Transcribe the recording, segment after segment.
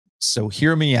So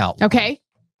hear me out. Okay.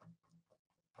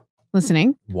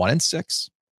 Listening. 1-6.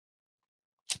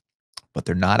 But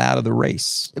they're not out of the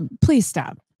race. Please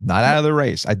stop. Not out of the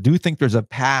race. I do think there's a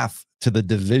path to the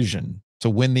division to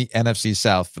win the NFC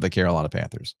South for the Carolina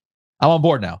Panthers. I'm on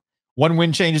board now. One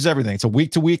win changes everything. It's a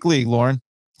week-to-week league, Lauren.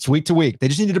 It's week to week. They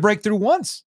just needed to break through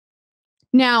once.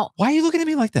 Now, why are you looking at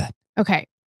me like that? Okay.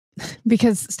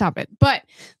 Because stop it. But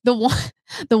the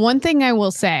one thing I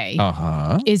will say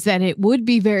is that it would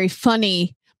be very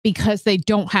funny because they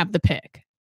don't have the pick.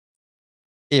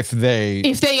 If they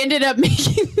ended up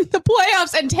making the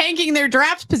playoffs and tanking their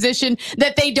draft position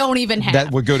that they don't even have.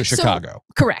 That would go to Chicago.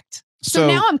 Correct. So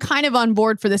now I'm kind of on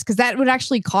board for this because that would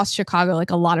actually cost Chicago like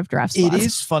a lot of draft slots. It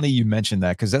is funny you mentioned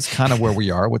that because that's kind of where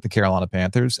we are with the Carolina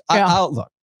Panthers.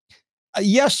 Look,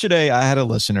 yesterday I had a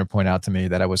listener point out to me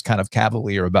that I was kind of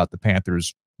cavalier about the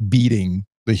Panthers beating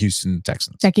the Houston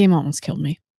Texans. That game almost killed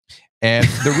me. And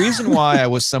the reason why I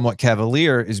was somewhat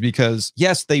cavalier is because,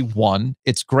 yes, they won.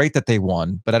 It's great that they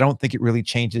won, but I don't think it really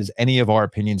changes any of our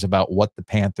opinions about what the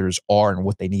Panthers are and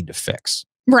what they need to fix.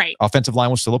 Right. Offensive line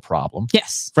was still a problem.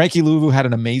 Yes. Frankie Louvu had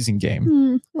an amazing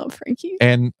game. Love Frankie.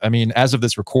 And I mean, as of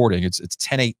this recording, it's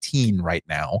 10-18 right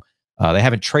now. They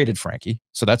haven't traded Frankie,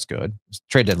 so that's good.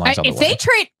 Trade deadline's on the way. If they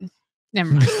trade,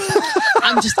 never mind.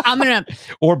 I'm gonna.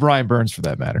 Or Brian Burns for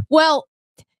that matter. Well,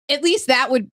 at least that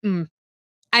would.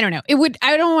 I don't know. It would.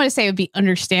 I don't want to say it would be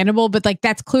understandable, but like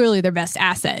that's clearly their best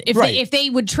asset. If they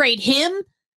would trade him.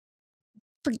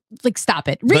 Stop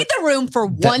it. Read the room for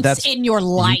once in your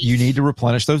life. You need to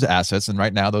replenish those assets. And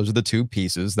right now, those are the two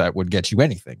pieces that would get you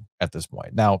anything at this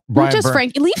point. Now,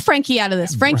 leave Frankie out of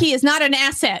this. Frankie is not an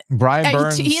asset. Brian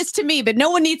Burns. He is to me, but no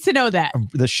one needs to know that.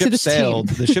 The ship sailed.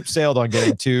 The ship sailed on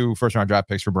getting 2 first-round draft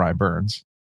picks for Brian Burns.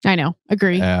 I know.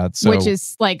 Agree. Which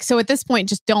is so at this point,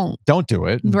 just don't do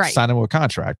it. Right. Sign him with a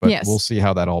contract. But we'll see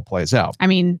how that all plays out. I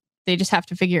mean, they just have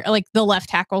to figure the left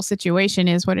tackle situation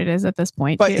is what it is at this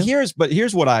point. But here's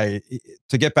what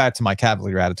to get back to my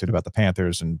cavalier attitude about the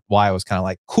Panthers and why I was kind of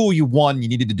like, cool, you won, you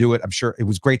needed to do it. I'm sure it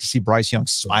was great to see Bryce Young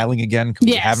smiling again.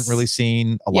 We haven't really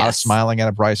seen a lot of smiling out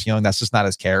of Bryce Young. That's just not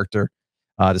his character.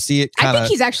 To see it I think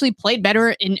he's actually played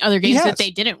better in other games that they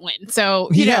didn't win. So,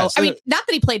 I mean, not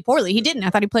that he played poorly. He didn't.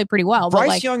 I thought he played pretty well.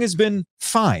 Bryce Young has been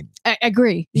fine. I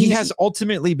agree. He has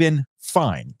ultimately been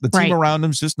fine. The team around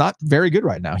him is just not very good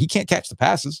right now. He can't catch the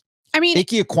passes. I mean, Ike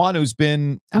Ekwonu's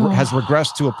has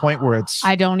regressed to a point where it's.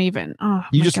 I don't even.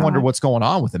 You just wonder what's going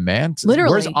on with him, man. Literally,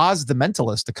 where's Oz the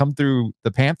mentalist to come through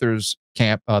the Panthers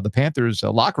camp, the Panthers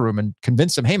locker room, and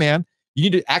convince him, hey, man, you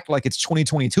need to act like it's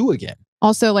 2022 again.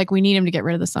 Also, we need him to get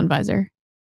rid of the sun visor.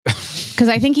 Because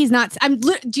I think he's not.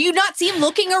 Do you not see him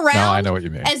looking around? No, I know what you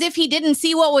mean. As if he didn't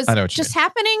see what was just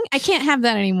happening. I can't have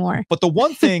that anymore. But the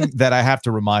one thing that I have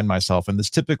to remind myself, and this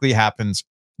typically happens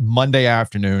Monday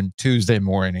afternoon, Tuesday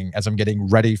morning, as I'm getting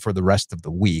ready for the rest of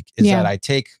the week, is that I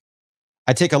take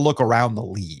a look around the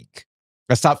league.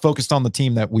 I stop focused on the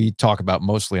team that we talk about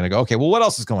mostly, and I go, okay, well, what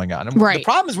else is going on? And the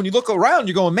problem is when you look around,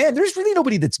 you're going, man, there's really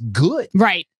nobody that's good.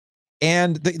 Right.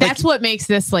 And that's what makes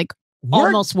this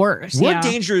almost worse. We're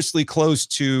dangerously close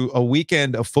to a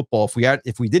weekend of football.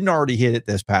 If we didn't already hit it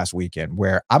this past weekend,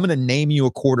 where I'm going to name you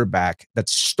a quarterback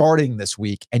that's starting this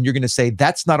week, and you're going to say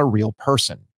that's not a real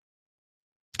person.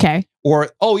 Okay. Or,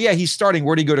 oh yeah, he's starting.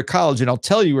 Where'd he go to college? And I'll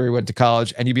tell you where he went to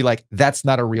college, and you'd be like, that's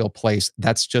not a real place.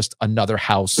 That's just another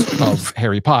house of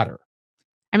Harry Potter.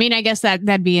 I mean, I guess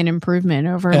that'd be an improvement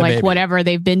over whatever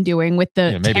they've been doing with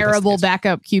the terrible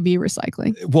backup QB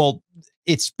recycling. Well,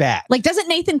 it's bad. Doesn't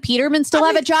Nathan Peterman still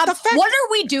have a job? What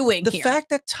are we doing here? The fact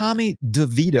that Tommy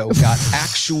DeVito got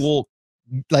actual,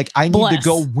 I need to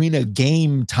go win a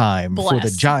game time for the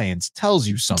Giants tells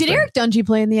you something. Did Eric Dungy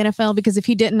play in the NFL? Because if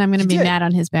he didn't, I'm going to be mad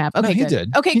on his behalf. Okay, no, he good.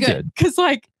 Did. Okay, good. Because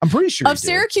I'm pretty sure of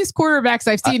Syracuse quarterbacks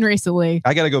I've seen recently.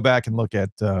 I got to go back and look at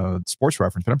Sports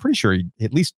Reference, but I'm pretty sure he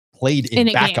at least played in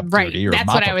a backup game. Duty or that's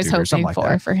what I was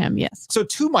hoping for him. Yes. So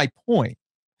to my point,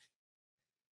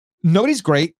 nobody's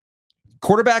great.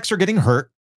 Quarterbacks are getting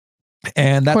hurt,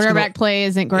 and that's quarterback play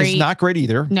isn't great. It's not great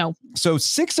either. No. So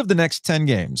 6 of the next 10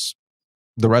 games,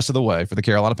 the rest of the way for the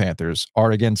Carolina Panthers,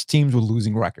 are against teams with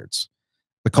losing records.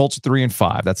 The Colts are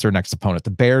 3-5. That's their next opponent.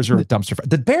 The Bears are a dumpster fire.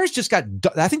 The Bears just got.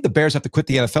 I think the Bears have to quit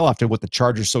the NFL after what the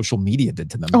Chargers' social media did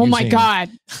to them. Oh my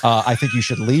God! I think you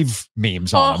should leave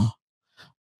memes on them.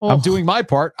 I'm doing my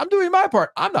part.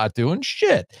 I'm not doing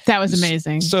shit. That was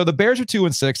amazing. So the Bears are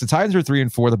 2-6. The Titans are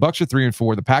 3-4. The Bucks are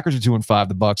 3-4. The Packers are 2-5.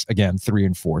 The Bucks again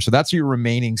 3-4. So that's your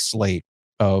remaining slate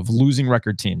of losing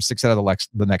record teams. 6 out of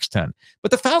the next 10. But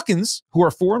the Falcons, who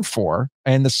are 4-4,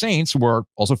 and the Saints, who are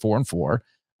also 4-4,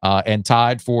 and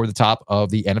tied for the top of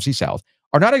the NFC South,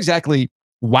 are not exactly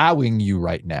wowing you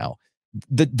right now.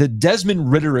 The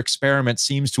Desmond Ridder experiment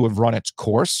seems to have run its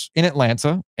course in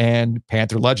Atlanta, and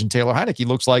Panther legend Taylor Heineke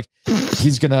looks like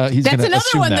he's gonna That's another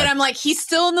one that I'm like, he's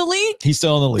still in the league. He's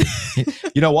still in the league.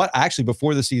 You know what? Actually,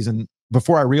 before the season,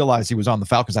 before I realized he was on the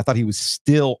Falcons, I thought he was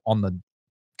still on the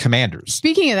Commanders.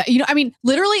 Speaking of that, you know, I mean,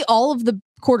 literally all of the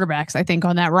quarterbacks I think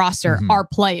on that roster are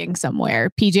playing somewhere.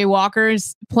 PJ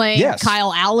Walker's playing. Yes.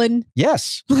 Kyle Allen.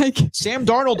 Yes. Like Sam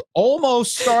Darnold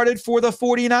almost started for the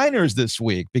 49ers this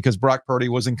week because Brock Purdy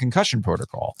was in concussion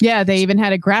protocol. Yeah, they even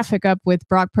had a graphic up with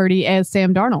Brock Purdy as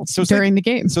Sam Darnold during the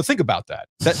game. So think about that.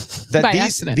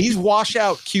 That these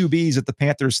washout QBs that the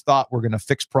Panthers thought were going to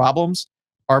fix problems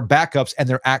are backups, and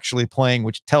they're actually playing,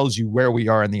 which tells you where we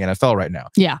are in the NFL right now.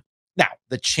 Yeah. Now,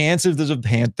 the chances of the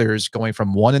Panthers going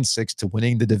from 1-6 to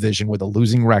winning the division with a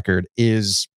losing record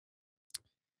is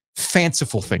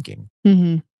fanciful thinking.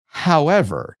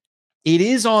 However, it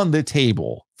is on the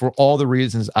table for all the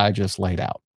reasons I just laid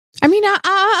out. I mean,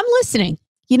 I'm listening.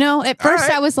 You know, at first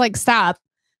I was like, stop,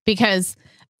 because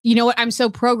you know what? I'm so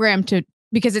programmed to,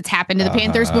 because it's happened to the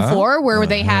Panthers before where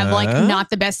they have like not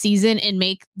the best season and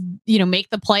make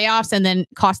the playoffs and then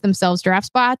cost themselves draft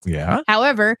spots. Yeah.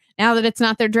 However, now that it's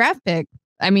not their draft pick,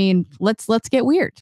 I mean, let's get weird.